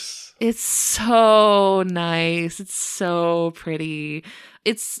nice. It's so nice. It's so pretty.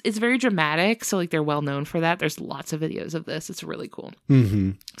 It's very dramatic. So like they're well known for that. There's lots of videos of this. It's really cool.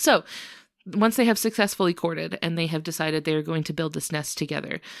 So once they have successfully courted and they have decided they're going to build this nest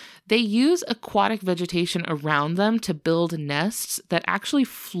together, they use aquatic vegetation around them to build nests that actually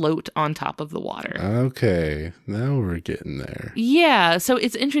float on top of the water. Okay, now we're getting there. Yeah, so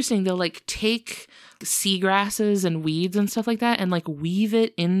it's interesting. They'll like take seagrasses and weeds and stuff like that and like weave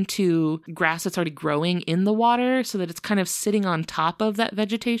it into grass that's already growing in the water so that it's kind of sitting on top of that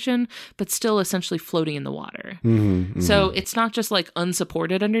vegetation but still essentially floating in the water. So it's not just like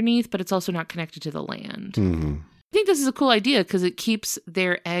unsupported underneath, but it's also not connected to the land. I think this is a cool idea because it keeps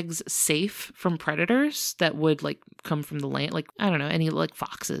their eggs safe from predators that would like come from the land, like I don't know, any like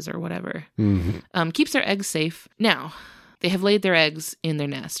foxes or whatever. Keeps their eggs safe. Now they have laid their eggs in their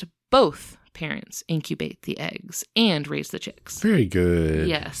nest. Both parents incubate the eggs and raise the chicks. Very good.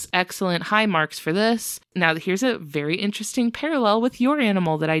 Yes, excellent. High marks for this. Now, here's a very interesting parallel with your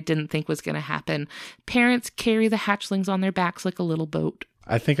animal that I didn't think was going to happen. Parents carry the hatchlings on their backs like a little boat.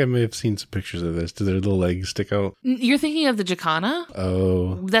 I think I may have seen some pictures of this. Do their little legs stick out? You're thinking of the jacana?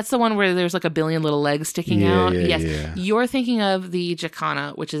 Oh. That's the one where there's like a billion little legs sticking out. Yeah, yes. yeah. You're thinking of the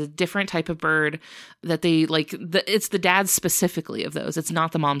jacana, which is a different type of bird that they like. It's the dads specifically of those. It's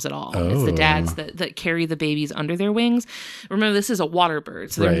not the moms at all. It's the dads that carry the babies under their wings. Remember, this is a water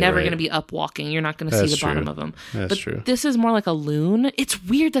bird, so they're never going to be up walking. You're not going to see the bottom of them. That's true. This is more like a loon. It's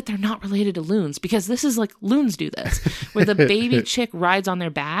weird that they're not related to loons because this is like loons do this, where the baby chick rides on their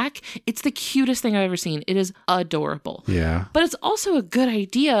back. It's the cutest thing I've ever seen. It is adorable. Yeah. But it's also a good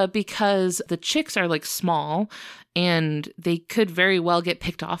idea because the chicks are like small and they could very well get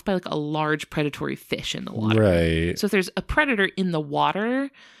picked off by like a large predatory fish in the water. Right. So if there's a predator in the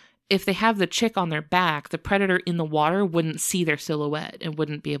water, if they have the chick on their back, the predator in the water wouldn't see their silhouette and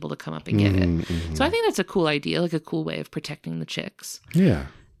wouldn't be able to come up and get it. So I think that's a cool idea, like a cool way of protecting the chicks. Yeah.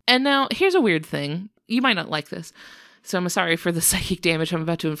 And now here's a weird thing. You might not like this. So I'm sorry for the psychic damage I'm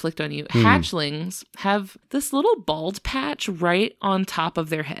about to inflict on you. Hatchlings have this little bald patch right on top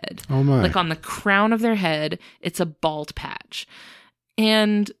of their head. Oh my. Like on the crown of their head, it's a bald patch.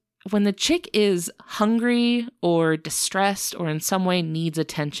 And when the chick is hungry or distressed or in some way needs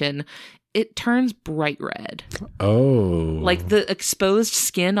attention, it turns bright red. Oh. Like the exposed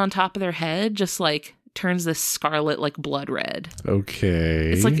skin on top of their head just like turns this scarlet like blood red.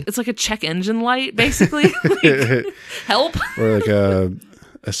 Okay. It's like a check engine light, basically. Like, help. Or like a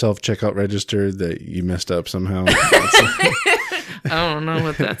self-checkout register that you messed up somehow. I don't know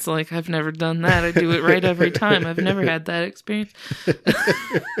what that's like. I've never done that. I do it right every time. I've never had that experience.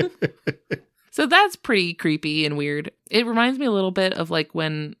 So that's pretty creepy and weird. It reminds me a little bit of like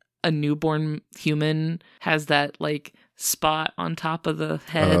when a newborn human has that like spot on top of the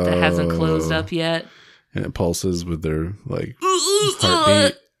head that hasn't closed up yet. And it pulses with their like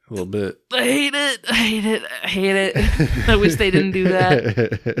heartbeat a little bit. I hate it. I wish they didn't do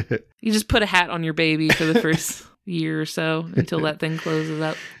that. You just put a hat on your baby for the first year or so until that thing closes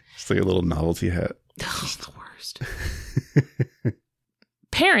up. It's like a little novelty hat. Oh, the worst.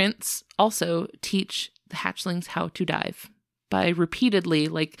 Parents also teach the hatchlings how to dive by repeatedly,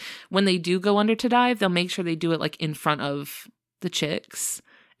 like when they do go under to dive, they'll make sure they do it like in front of the chicks.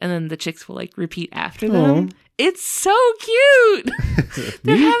 And then the chicks will like repeat after them. It's so cute.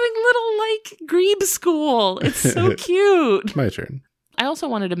 They're having little like grebe school. It's so cute. My turn. I also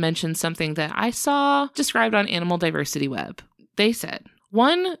wanted to mention something that I saw described on Animal Diversity Web. They said,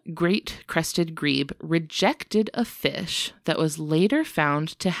 one great crested grebe rejected a fish that was later found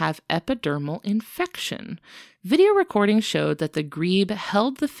to have epidermal infection. Video recordings showed that the grebe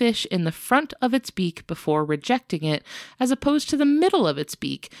held the fish in the front of its beak before rejecting it, as opposed to the middle of its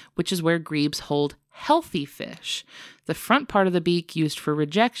beak, which is where grebes hold healthy fish. The front part of the beak used for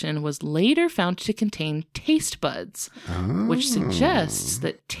rejection was later found to contain taste buds, which suggests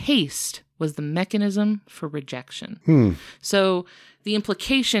that taste was the mechanism for rejection. So the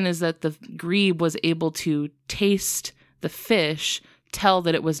implication is that the grebe was able to taste the fish, tell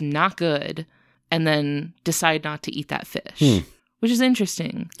that it was not good, and then decide not to eat that fish, which is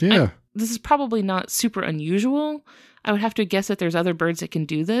interesting. Yeah. This is probably not super unusual. I would have to guess that there's other birds that can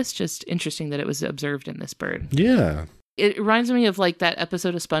do this. Just interesting that it was observed in this bird. Yeah. It reminds me of like that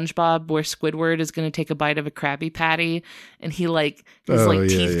episode of SpongeBob where Squidward is going to take a bite of a Krabby Patty and he like,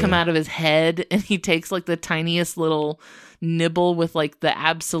 his teeth come out of his head and he takes like the tiniest little nibble with like the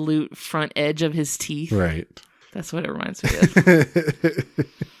absolute front edge of his teeth. Right. That's what it reminds me of.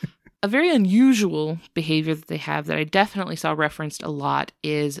 A very unusual behavior that they have that I definitely saw referenced a lot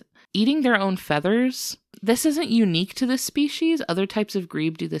is eating their own feathers. This isn't unique to this species. Other types of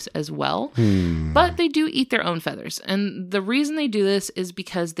grebe do this as well, but they do eat their own feathers. And the reason they do this is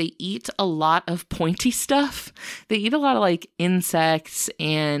because they eat a lot of pointy stuff. They eat a lot of like insects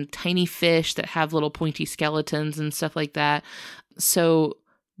and tiny fish that have little pointy skeletons and stuff like that. So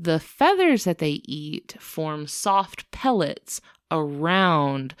the feathers that they eat form soft pellets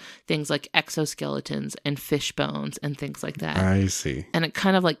around things like exoskeletons and fish bones and things like that. I see. And it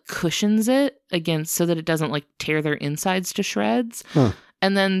kind of like cushions it against so that it doesn't like tear their insides to shreds.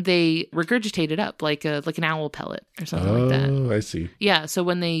 And then they regurgitate it up like an owl pellet or something like that. Oh, I see. Yeah, so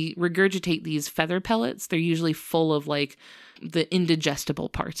when they regurgitate these feather pellets, they're usually full of like the indigestible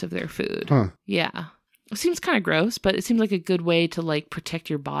parts of their food. Yeah. It seems kind of gross, but it seems like a good way to like protect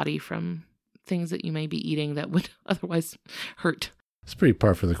your body from things that you may be eating that would otherwise hurt. It's pretty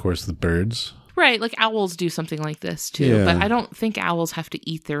par for the course of the birds. Right, like owls do something like this too, Yeah. but I don't think owls have to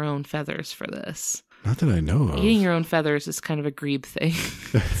eat their own feathers for this. Not that I know of. Eating your own feathers is kind of a grebe thing.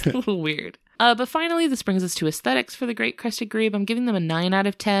 It's a little weird. But finally, this brings us to aesthetics for the Great Crested Grebe. I'm giving them a 9 out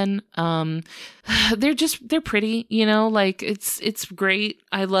of 10. They're pretty, like it's great.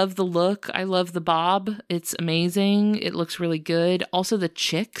 I love the look. I love the bob. It's amazing. It looks really good. Also, the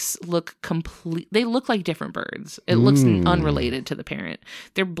chicks look they look like different birds. It looks unrelated to the parent.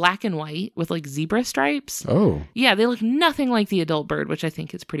 They're black and white with like zebra stripes. Oh. Yeah, they look nothing like the adult bird, which I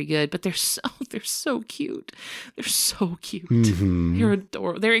think is pretty good, but they're so cute. They're so cute. Mm-hmm. They're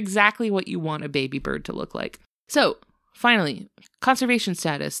adorable. They're exactly what you want a baby bird to look like. So, finally, conservation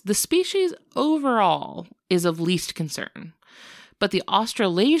status. The species overall is of least concern, but the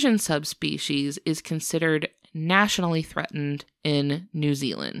Australasian subspecies is considered nationally threatened in New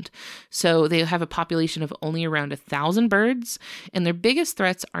Zealand. So they have a population of only around 1,000 birds, and their biggest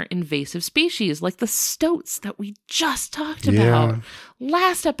threats are invasive species like the stoats that we just talked about.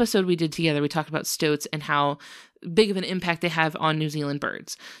 Last episode we did together, we talked about stoats and how big of an impact they have on New Zealand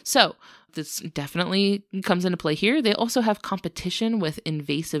birds. So this definitely comes into play here. They also have competition with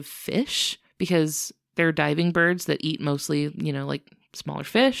invasive fish because they're diving birds that eat mostly, like smaller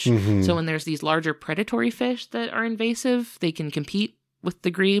fish. Mm-hmm. So when there's these larger predatory fish that are invasive, they can compete with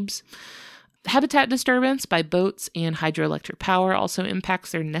the grebes. Habitat disturbance by boats and hydroelectric power also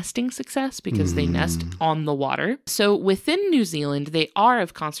impacts their nesting success because they nest on the water. So within New Zealand, they are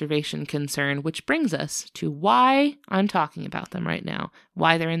of conservation concern, which brings us to why I'm talking about them right now,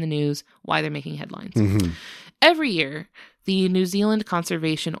 why they're in the news, why they're making headlines. Mm-hmm. Every year, the New Zealand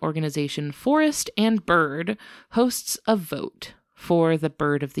conservation organization Forest and Bird hosts a vote for the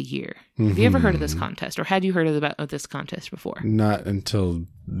bird of the year. Have you ever heard of this contest, or had you heard of this contest before? Not until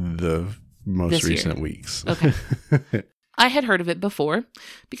the most recent weeks. Okay. I had heard of it before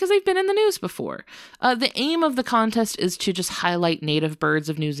because they've been in the news before. The aim of the contest is to just highlight native birds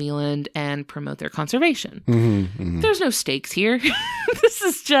of New Zealand and promote their conservation. There's no stakes here. This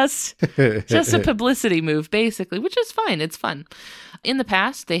is just a publicity move, basically, which is fine. It's fun. In the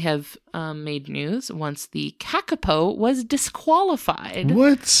past, they have made news once the kakapo was disqualified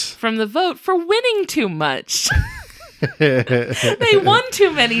from the vote for winning too much. They won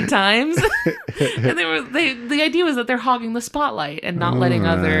too many times, and the idea was that they're hogging the spotlight and not letting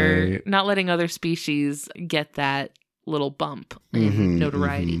other species get that little bump in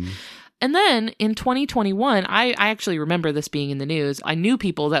notoriety. And then in 2021, I actually remember this being in the news. I knew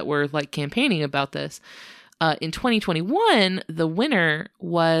people that were like campaigning about this. In 2021, the winner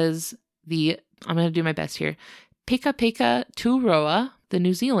was I'm going to do my best here, Pika Pika Turoa, the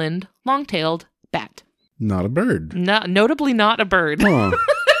New Zealand long-tailed bat. Not a bird. Notably not a bird. Huh.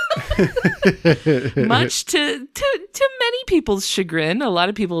 Much to many people's chagrin. A lot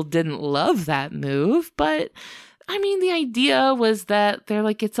of people didn't love that move, but I mean, the idea was that they're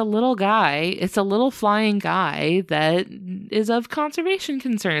like, it's a little guy, it's a little flying guy that is of conservation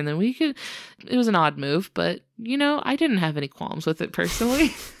concern. Then it was an odd move, but I didn't have any qualms with it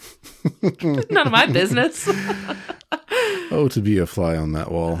personally. None of my business. Oh, to be a fly on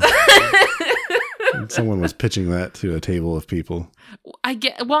that wall. Someone was pitching that to a table of people. They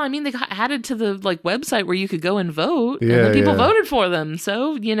got added to the website where you could go and vote, and the people voted for them.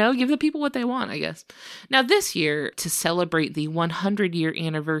 So, give the people what they want, I guess. Now, this year, to celebrate the 100-year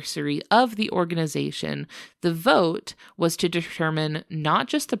anniversary of the organization, the vote was to determine not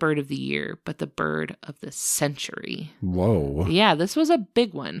just the bird of the year, but the bird of the century. Whoa. Yeah, this was a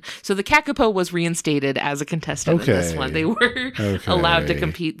big one. So the kakapo was reinstated as a contestant in this one. They were allowed to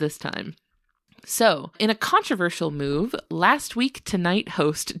compete this time. So, in a controversial move, Last Week Tonight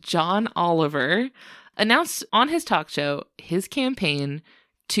host John Oliver announced on his talk show his campaign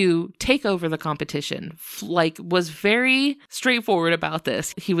to take over the competition. Was very straightforward about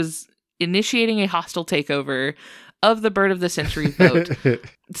this. He was initiating a hostile takeover of the Bird of the Century vote,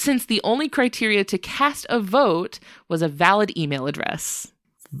 since the only criteria to cast a vote was a valid email address.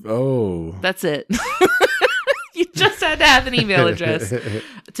 Oh. That's it. You just had to have an email address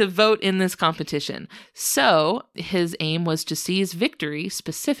to vote in this competition. So his aim was to seize victory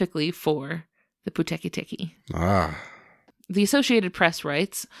specifically for the Pūteketeke. The Associated Press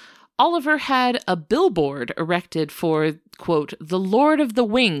writes, Oliver had a billboard erected for, quote, the Lord of the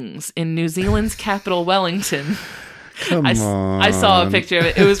Wings in New Zealand's capital, Wellington. I saw a picture of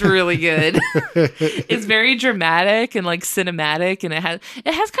it. It was really good. It's very dramatic and cinematic, and it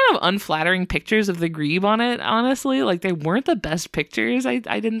has kind of unflattering pictures of the grebe on it, honestly. They weren't the best pictures. I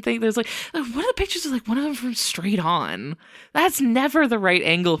didn't think there's one of the pictures is one of them from straight on. That's never the right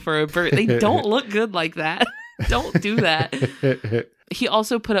angle for a bird. They don't look good like that. Don't do that. He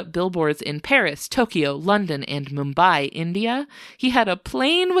also put up billboards in Paris, Tokyo, London, and Mumbai, India. He had a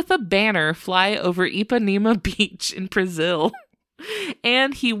plane with a banner fly over Ipanema Beach in Brazil.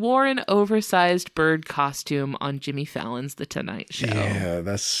 And he wore an oversized bird costume on Jimmy Fallon's The Tonight Show.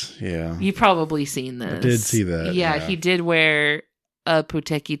 Yeah. You've probably seen this. I did see that. Yeah, he did wear a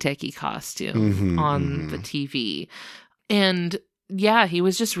Pūteketeke costume on the TV. And yeah, he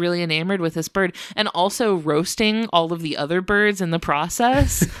was just really enamored with this bird and also roasting all of the other birds in the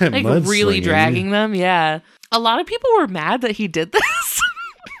process. Like really dragging them. Yeah. A lot of people were mad that he did this.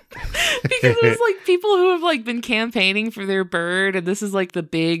 Because it was like people who have like been campaigning for their bird, and this is like the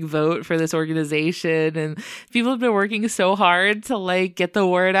big vote for this organization, and people have been working so hard to like get the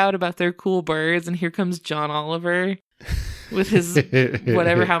word out about their cool birds, and here comes John Oliver with his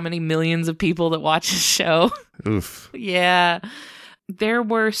whatever how many millions of people that watch his show. Oof. Yeah. There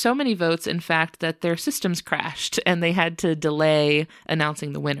were so many votes, in fact, that their systems crashed and they had to delay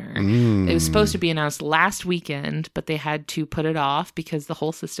announcing the winner. It was supposed to be announced last weekend, but they had to put it off because the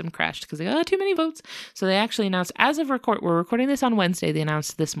whole system crashed because they got too many votes. So they actually announced, as of we're recording this on Wednesday, they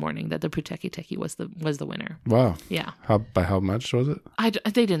announced this morning that the Pūteketeke was the winner. Wow. Yeah. By how much was it?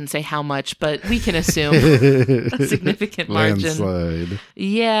 They didn't say how much, but we can assume a significant margin. Landslide.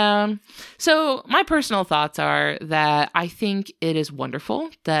 Yeah. So my personal thoughts are that I think it is wonderful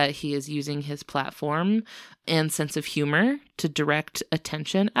that he is using his platform and sense of humor to direct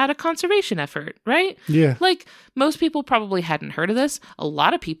attention at a conservation effort, right? Yeah. Like, most people probably hadn't heard of this. A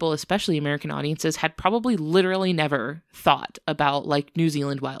lot of people, especially American audiences, had probably literally never thought about, like, New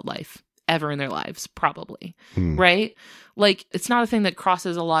Zealand wildlife ever in their lives, probably, right? Like, it's not a thing that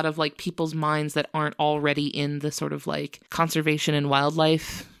crosses a lot of, like, people's minds that aren't already in the sort of, like, conservation and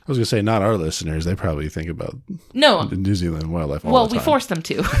wildlife. I was going to say, not our listeners. They probably think about New Zealand wildlife all the time. We force them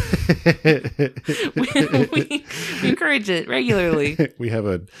to. we encourage it regularly. We have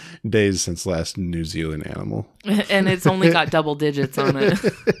a days since last New Zealand animal. And it's only got double digits on it.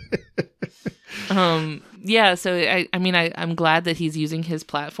 Yeah, so I'm glad that he's using his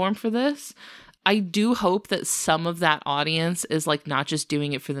platform for this. I do hope that some of that audience is like not just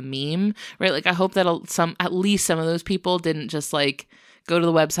doing it for the meme, right? Like, I hope that at least some of those people didn't just like go to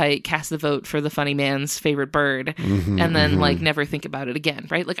the website, cast the vote for the funny man's favorite bird, and then like never think about it again,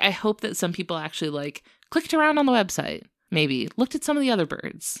 right? Like, I hope that some people actually like clicked around on the website, maybe looked at some of the other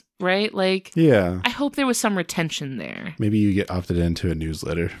birds, right? Like, yeah, I hope there was some retention there. Maybe you get opted into a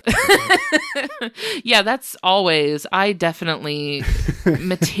newsletter. Yeah, that's always. I definitely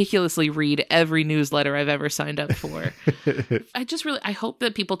meticulously read every newsletter I've ever signed up for. I hope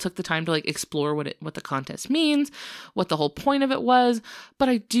that people took the time to like explore what the contest means, what the whole point of it was. But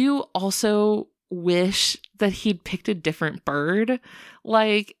I do also wish that he'd picked a different bird.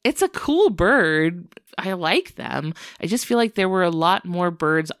 Like, it's a cool bird. I like them. I just feel like there were a lot more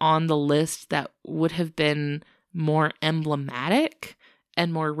birds on the list that would have been more emblematic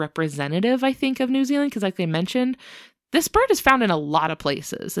and more representative, I think, of New Zealand. Because like they mentioned, this bird is found in a lot of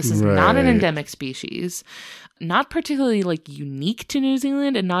places. This is not an endemic species, not particularly like unique to New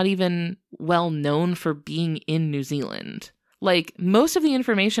Zealand, and not even well known for being in New Zealand. Like, most of the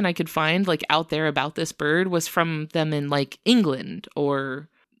information I could find like out there about this bird was from them in like England or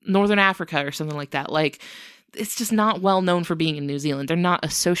Northern Africa or something like that. Like, it's just not well known for being in New Zealand. They're not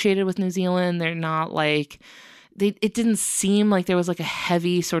associated with New Zealand. They're not like... It didn't seem like there was like a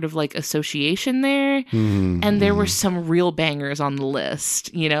heavy sort of like association there. And there were some real bangers on the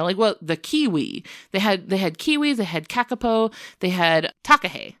list, you know, like, well, the kiwi, they had kiwis, they had kakapo, they had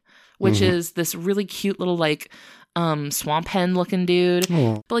takahe, which is this really cute little like swamp hen looking dude.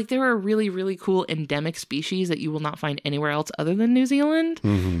 But like, there were really, really cool endemic species that you will not find anywhere else other than New Zealand.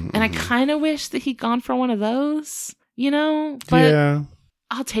 And I kind of wish that he'd gone for one of those, you know, but yeah.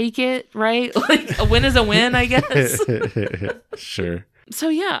 I'll take it, right? Like, a win is a win, I guess. Sure. So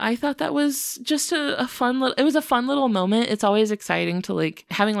yeah, I thought that was just a fun little moment. It's always exciting to like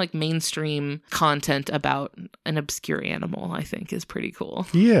having like mainstream content about an obscure animal, I think, is pretty cool.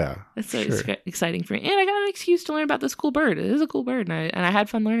 Yeah. It's so exciting for me. And I got an excuse to learn about this cool bird. It is a cool bird, and I had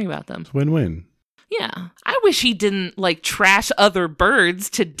fun learning about them. Win-win. Yeah. I wish he didn't like trash other birds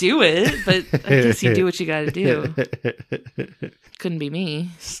to do it, but I guess you do what you got to do. Couldn't be me.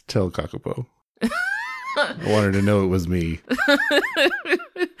 Tell Kakapo. I wanted to know it was me.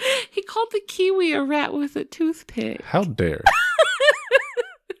 He called the kiwi a rat with a toothpick. How dare.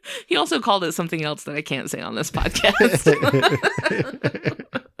 He also called it something else that I can't say on this podcast.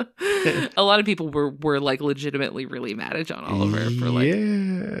 A lot of people were like legitimately really mad at John Oliver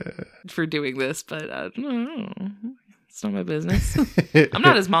for doing this, but I don't know. It's not my business. I'm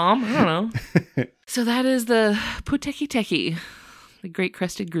not his mom. I don't know. So that is the Pūteketeke. the great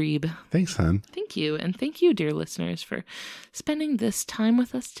crested grebe. Thanks, hon. Thank you. And thank you, dear listeners, for spending this time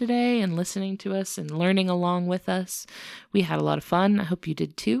with us today and listening to us and learning along with us. We had a lot of fun. I hope you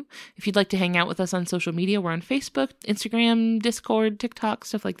did too. If you'd like to hang out with us on social media, we're on Facebook, Instagram, Discord, TikTok,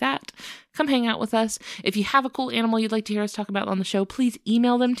 stuff like that. Come hang out with us. If you have a cool animal you'd like to hear us talk about on the show, please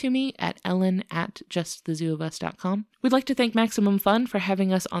email them to me at ellen@justthezooofus.com. We'd like to thank Maximum Fun for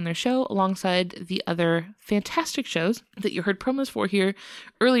having us on their show alongside the other fantastic shows that you heard promos for here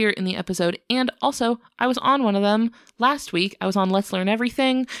earlier in the episode. And also, I was on one of them last week. I was on Let's Learn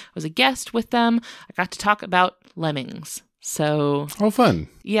Everything. I was a guest with them. I got to talk about lemmings. So, Oh, fun.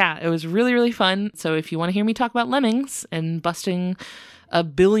 yeah, it was really, really fun. So if you want to hear me talk about lemmings and busting a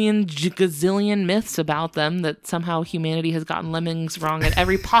billion gazillion myths about them that somehow humanity has gotten lemmings wrong at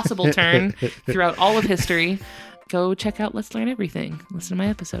every possible turn throughout all of history, go check out Let's Learn Everything. Listen to my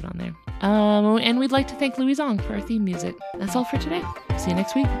episode on there. And we'd like to thank Louis Zong for our theme music. That's all for today. See you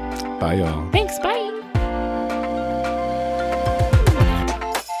next week. Bye, y'all. Thanks. Bye.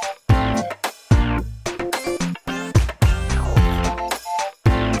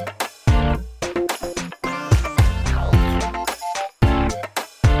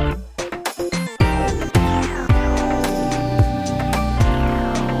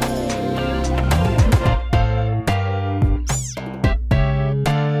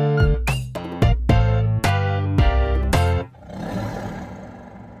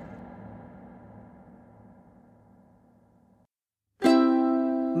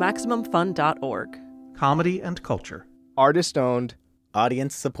 MaximumFun.org. Comedy and culture. Artist owned,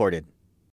 audience supported.